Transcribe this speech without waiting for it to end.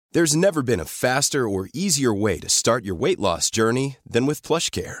There's never been a faster or easier way to start your weight loss journey than with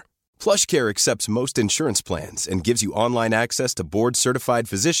PlushCare. PlushCare accepts most insurance plans and gives you online access to board-certified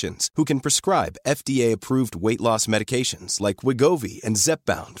physicians who can prescribe FDA-approved weight loss medications like Wegovy and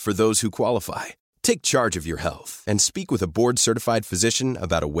Zepbound for those who qualify. Take charge of your health and speak with a board-certified physician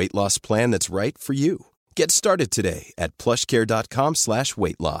about a weight loss plan that's right for you. Get started today at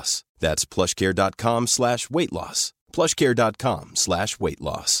plushcare.com/weight-loss. That's plushcare.com/weight-loss.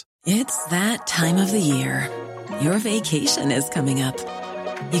 plushcare.com/weight-loss. It's that time of the year. Your vacation is coming up.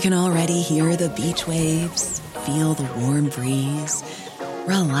 You can already hear the beach waves, feel the warm breeze,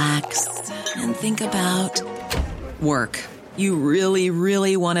 relax, and think about work. You really,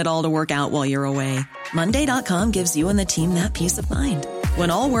 really want it all to work out while you're away. Monday.com gives you and the team that peace of mind. When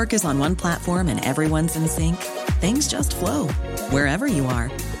all work is on one platform and everyone's in sync, things just flow. Wherever you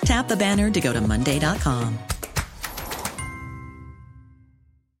are, tap the banner to go to Monday.com.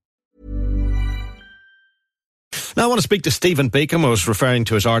 Now I want to speak to Stephen Beacom. I was referring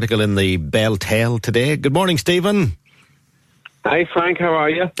to his article in the Bell Tale today. Good morning, Stephen. Hi, Frank. How are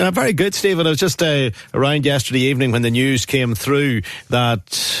you? Very good, Stephen. I was just around yesterday evening when the news came through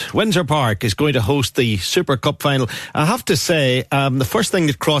that Windsor Park is going to host the Super Cup final. I have to say, the first thing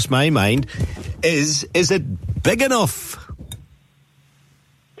that crossed my mind is it big enough?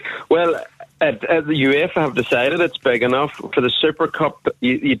 Well, the UEFA have decided it's big enough. For the Super Cup,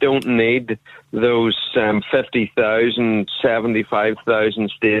 you don't need those 50,000,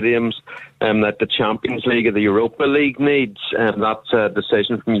 75,000 stadiums that the Champions League or the Europa League needs. That's a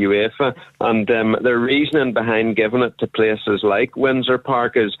decision from UEFA. And their reasoning behind giving it to places like Windsor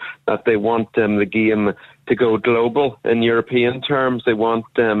Park is that they want the game to go global in European terms. They want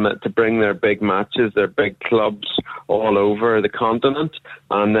to bring their big matches, their big clubs all over the continent.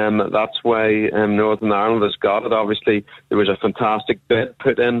 And that's why Northern Ireland has got it. Obviously, there was a fantastic bid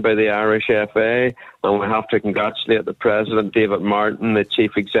put in by the Irish FA, and we have to congratulate the President, David Martin, the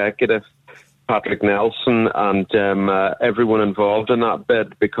Chief Executive, Patrick Nelson, and everyone involved in that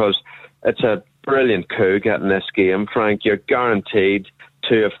bid, because it's a brilliant coup getting this game, Frank. You're guaranteed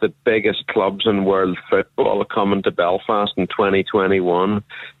two of the biggest clubs in world football coming to Belfast in 2021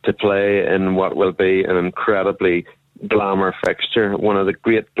 to play in what will be an incredibly glamour fixture, one of the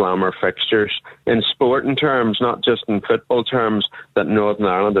great glamour fixtures in sporting terms, not just in football terms, that Northern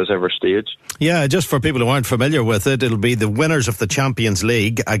Ireland has ever staged. Yeah, just for people who aren't familiar with it, it'll be the winners of the Champions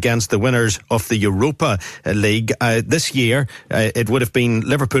League against the winners of the Europa League. This year, it would have been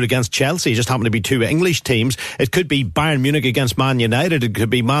Liverpool against Chelsea. It just happened to be two English teams. It could be Bayern Munich against Man United. It could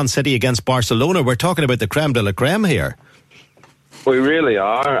be Man City against Barcelona. We're talking about the creme de la creme here. We really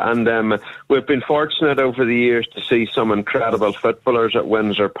are, and we've been fortunate over the years to see some incredible footballers at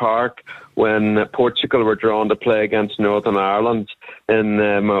Windsor Park. When Portugal were drawn to play against Northern Ireland in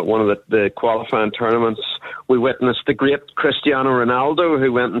one of the qualifying tournaments, we witnessed the great Cristiano Ronaldo,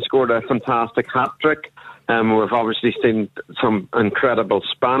 who went and scored a fantastic hat-trick. We've obviously seen some incredible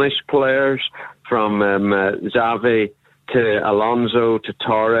Spanish players, from Xavi to Alonso, to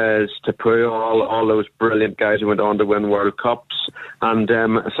Torres, to Puyol, all those brilliant guys who went on to win World Cups, and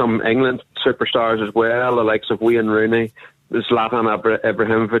some England superstars as well, the likes of Wayne Rooney. Zlatan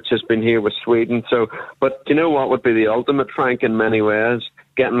Ibrahimovic has been here with Sweden. But you know what would be the ultimate, Frank, in many ways?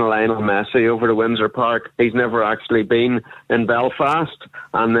 Getting Lionel Messi over to Windsor Park. He's never actually been in Belfast,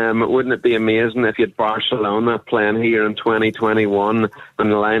 and wouldn't it be amazing if you had Barcelona playing here in 2021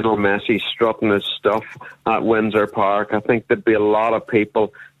 and Lionel Messi strutting his stuff at Windsor Park? I think there'd be a lot of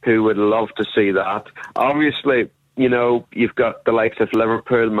people who would love to see that. Obviously, you know, you've got the likes of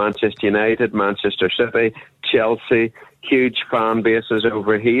Liverpool, Manchester United, Manchester City, Chelsea, huge fan bases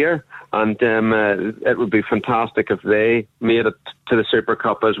over here, and it would be fantastic if they made it to the Super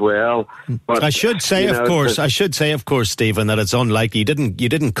Cup as well. But I should say, of course, Stephen, that it's unlikely. You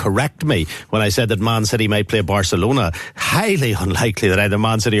didn't correct me when I said that Man City might play Barcelona. Highly unlikely that either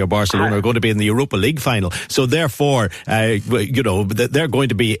Man City or Barcelona are going to be in the Europa League final. So therefore, they're going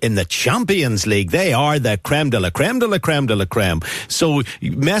to be in the Champions League. They are the creme de la creme de la creme de la creme. So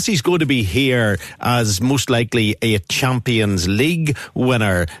Messi's going to be here as most likely a Champions League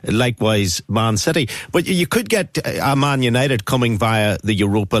winner. Likewise, Man City. But you could get a Man United coming via the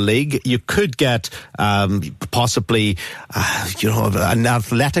Europa League. You could get possibly, an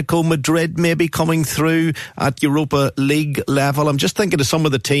Atletico Madrid maybe coming through at Europa League level. I'm just thinking of some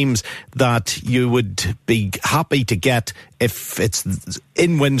of the teams that you would be happy to get if it's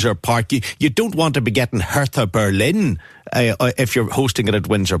in Windsor Park. You don't want to be getting Hertha Berlin if you're hosting it at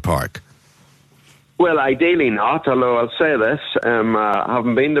Windsor Park. Well, ideally not, although I'll say this,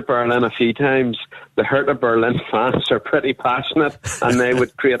 having been to Berlin a few times, the Hertha Berlin fans are pretty passionate, and they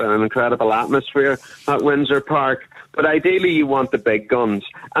would create an incredible atmosphere at Windsor Park. But ideally, you want the big guns,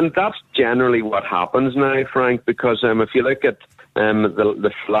 and that's generally what happens now, Frank. Because if you look at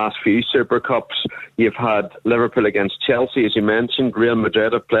the last few Super Cups, you've had Liverpool against Chelsea, as you mentioned. Real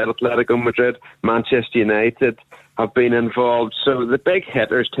Madrid have played Atletico Madrid. Manchester United have been involved. So the big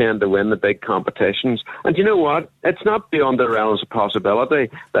hitters tend to win the big competitions. And you know what? It's not beyond the realms of possibility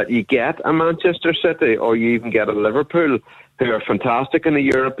that you get a Manchester City or you even get a Liverpool, who are fantastic in the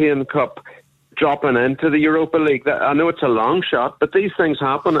European Cup, dropping into the Europa League. I know it's a long shot, but these things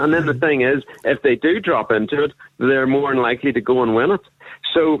happen. And then the thing is, if they do drop into it, they're more than likely to go and win it.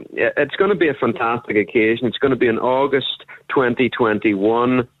 So it's going to be a fantastic occasion. It's going to be in August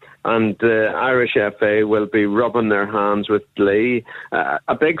 2021. And the Irish FA will be rubbing their hands with glee.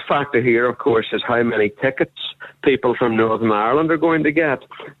 A big factor here, of course, is how many tickets people from Northern Ireland are going to get.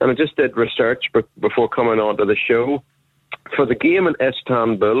 And I just did research before coming on to the show. For the game in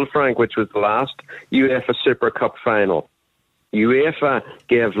Istanbul, Frank, which was the last UEFA Super Cup final, UEFA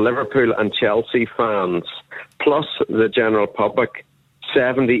gave Liverpool and Chelsea fans, plus the general public,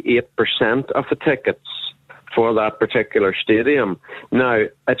 78% of the tickets for that particular stadium. Now,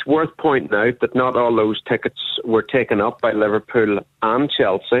 it's worth pointing out that not all those tickets were taken up by Liverpool and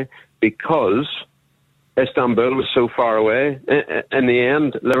Chelsea because Istanbul was so far away. In the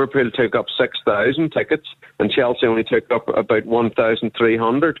end, Liverpool took up 6,000 tickets and Chelsea only took up about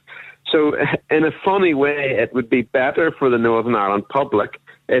 1,300. So in a funny way, it would be better for the Northern Ireland public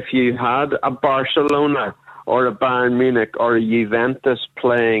if you had a Barcelona or a Bayern Munich or a Juventus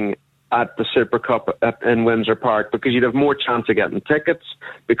playing at the Super Cup in Windsor Park, because you'd have more chance of getting tickets.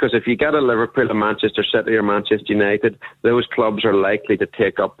 Because if you get a Liverpool, a Manchester City or Manchester United, those clubs are likely to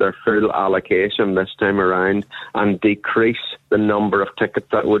take up their full allocation this time around and decrease the number of tickets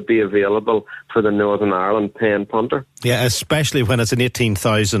that would be available for the Northern Ireland paying punter. Yeah, especially when it's an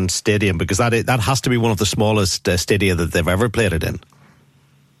 18,000 stadium, because that has to be one of the smallest stadia that they've ever played it in.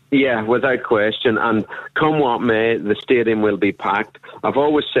 Yeah, without question. And come what may, the stadium will be packed. I've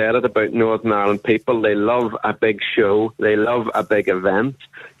always said it about Northern Ireland people. They love a big show. They love a big event,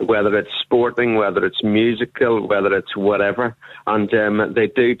 whether it's sporting, whether it's musical, whether it's whatever. And they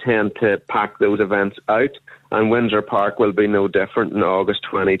do tend to pack those events out. And Windsor Park will be no different in August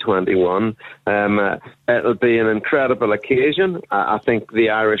 2021. It'll be an incredible occasion. I think the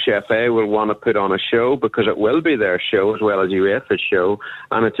Irish FA will want to put on a show because it will be their show as well as UEFA's show.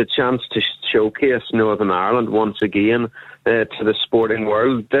 And it's a chance to showcase Northern Ireland once again to the sporting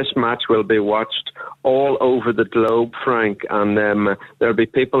world. This match will be watched all over the globe, Frank, and there'll be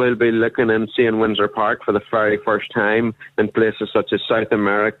people who'll be looking and seeing Windsor Park for the very first time in places such as South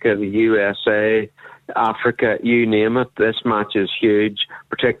America, the USA, Africa, you name it. This match is huge,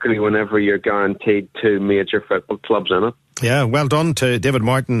 particularly whenever you're guaranteed two major football clubs in it. Yeah, well done to David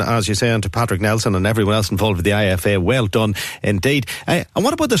Martin, as you say, and to Patrick Nelson and everyone else involved with the IFA. Well done indeed. And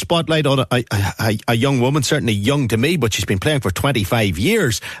what about the spotlight on a young woman, certainly young to me, but she's been playing for 25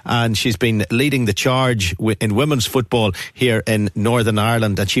 years and she's been leading the charge in women's football here in Northern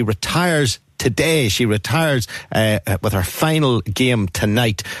Ireland, and she retires today. She retires with her final game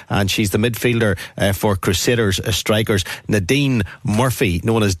tonight, and she's the midfielder for Crusaders Strikers, Nadine Murphy,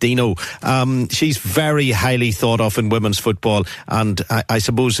 known as Dino. She's very highly thought of in women's football, and I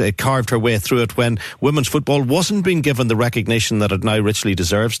suppose carved her way through it when women's football wasn't being given the recognition that it now richly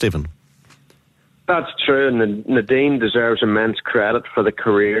deserves, Stephen. That's true, and Nadine deserves immense credit for the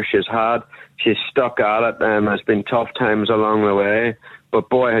career she's had. She's stuck at it, and there's been tough times along the way. But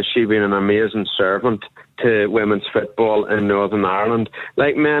boy, has she been an amazing servant to women's football in Northern Ireland.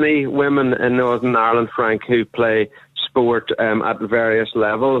 Like many women in Northern Ireland, Frank, who play sport at various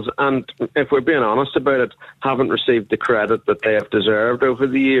levels, and if we're being honest about it, haven't received the credit that they have deserved over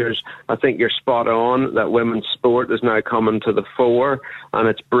the years. I think you're spot on that women's sport is now coming to the fore, and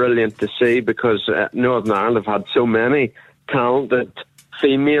it's brilliant to see because Northern Ireland have had so many talented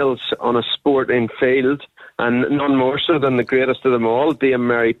females on a sporting field, and none more so than the greatest of them all, Dame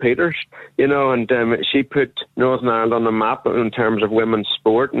Mary Peters, and she put Northern Ireland on the map in terms of women's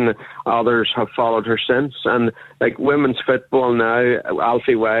sport, and others have followed her since. And like women's football now,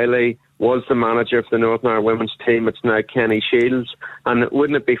 Alfie Wiley was the manager of the Northern Ireland women's team. It's now Kenny Shields. And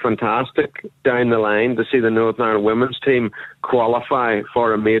wouldn't it be fantastic down the line to see the Northern Ireland women's team qualify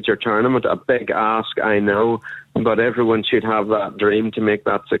for a major tournament? A big ask, I know, but everyone should have that dream to make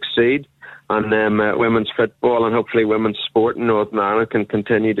that succeed. And women's football and hopefully women's sport in Northern Ireland can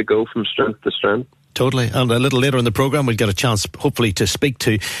continue to go from strength to strength. Totally. And a little later in the programme, we'll get a chance, hopefully, to speak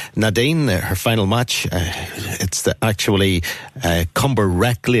to Nadine, her final match. It's actually Cumber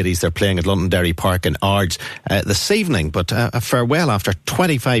Rec ladies. They're playing at Londonderry Park in Ards this evening. But a farewell after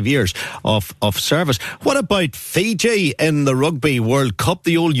 25 years of service. What about Fiji in the Rugby World Cup?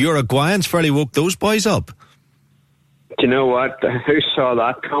 The old Uruguayans fairly woke those boys up. Do you know what? Who saw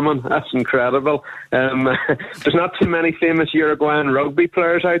that coming? That's incredible. There's not too many famous Uruguayan rugby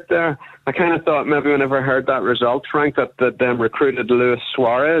players out there. I kind of thought maybe whenever I heard that result, Frank, that them recruited Luis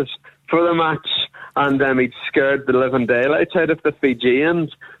Suarez for the match, and he'd scared the living daylights out of the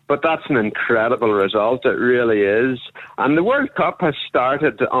Fijians. But that's an incredible result. It really is. And the World Cup has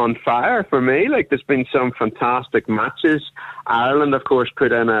started on fire for me. Like, there's been some fantastic matches. Ireland, of course,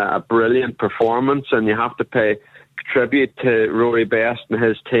 put in a brilliant performance, and you have to pay tribute to Rory Best and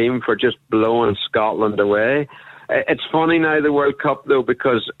his team for just blowing Scotland away. It's funny now, the World Cup, though,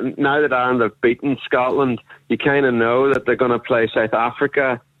 because now that Ireland have beaten Scotland, you kind of know that they're going to play South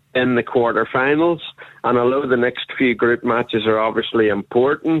Africa in the quarterfinals. And although the next few group matches are obviously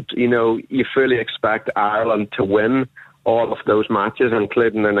important, you fully expect Ireland to win all of those matches,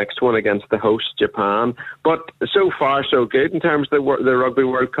 including their next one against the host, Japan. But so far, so good in terms of the Rugby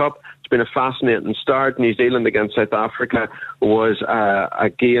World Cup. It's been a fascinating start. New Zealand against South Africa was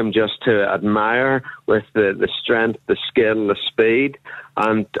a game just to admire, with the strength, the skill, the speed.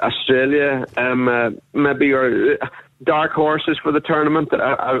 And Australia, maybe your dark horses for the tournament.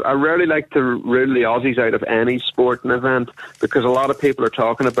 I rarely like to rule the Aussies out of any sporting event, because a lot of people are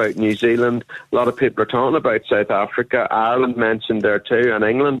talking about New Zealand, a lot of people are talking about South Africa, Ireland mentioned there too, and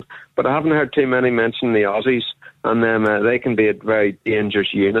England, but I haven't heard too many mention the Aussies, and they can be a very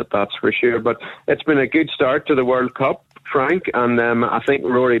dangerous unit, that's for sure. But it's been a good start to the World Cup, Frank, and I think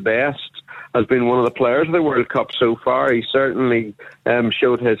Rory Best has been one of the players of the World Cup so far. He certainly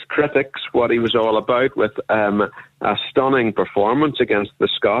showed his critics what he was all about, with a stunning performance against the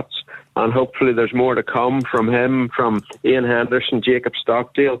Scots. And hopefully there's more to come from him, from Ian Henderson, Jacob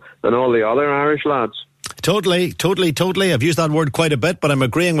Stockdale, and all the other Irish lads. Totally. I've used that word quite a bit, but I'm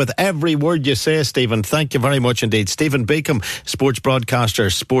agreeing with every word you say, Stephen. Thank you very much indeed. Stephen Beacom, sports broadcaster,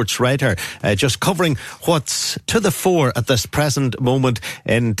 sports writer, just covering what's to the fore at this present moment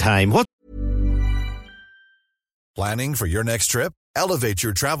in time. Planning for your next trip? Elevate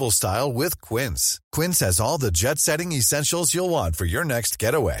your travel style with Quince. Quince has all the jet-setting essentials you'll want for your next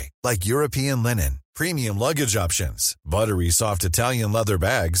getaway, like European linen, premium luggage options, buttery soft Italian leather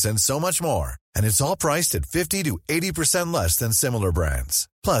bags, and so much more. And it's all priced at 50 to 80% less than similar brands.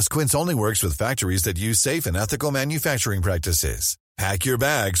 Plus, Quince only works with factories that use safe and ethical manufacturing practices. Pack your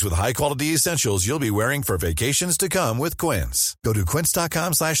bags with high-quality essentials you'll be wearing for vacations to come with Quince. Go to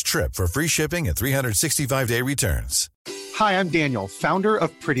quince.com/trip for free shipping and 365-day returns. Hi, I'm Daniel, founder of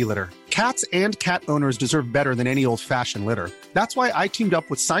Pretty Litter. Cats and cat owners deserve better than any old-fashioned litter. That's why I teamed up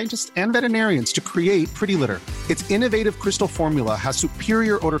with scientists and veterinarians to create Pretty Litter. Its innovative crystal formula has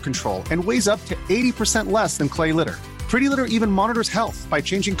superior odor control and weighs up to 80% less than clay litter. Pretty Litter even monitors health by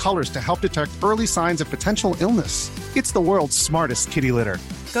changing colors to help detect early signs of potential illness. It's the world's smartest kitty litter.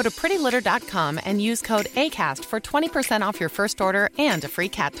 Go to prettylitter.com and use code ACAST for 20% off your first order and a free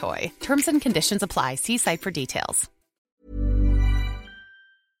cat toy. Terms and conditions apply. See site for details.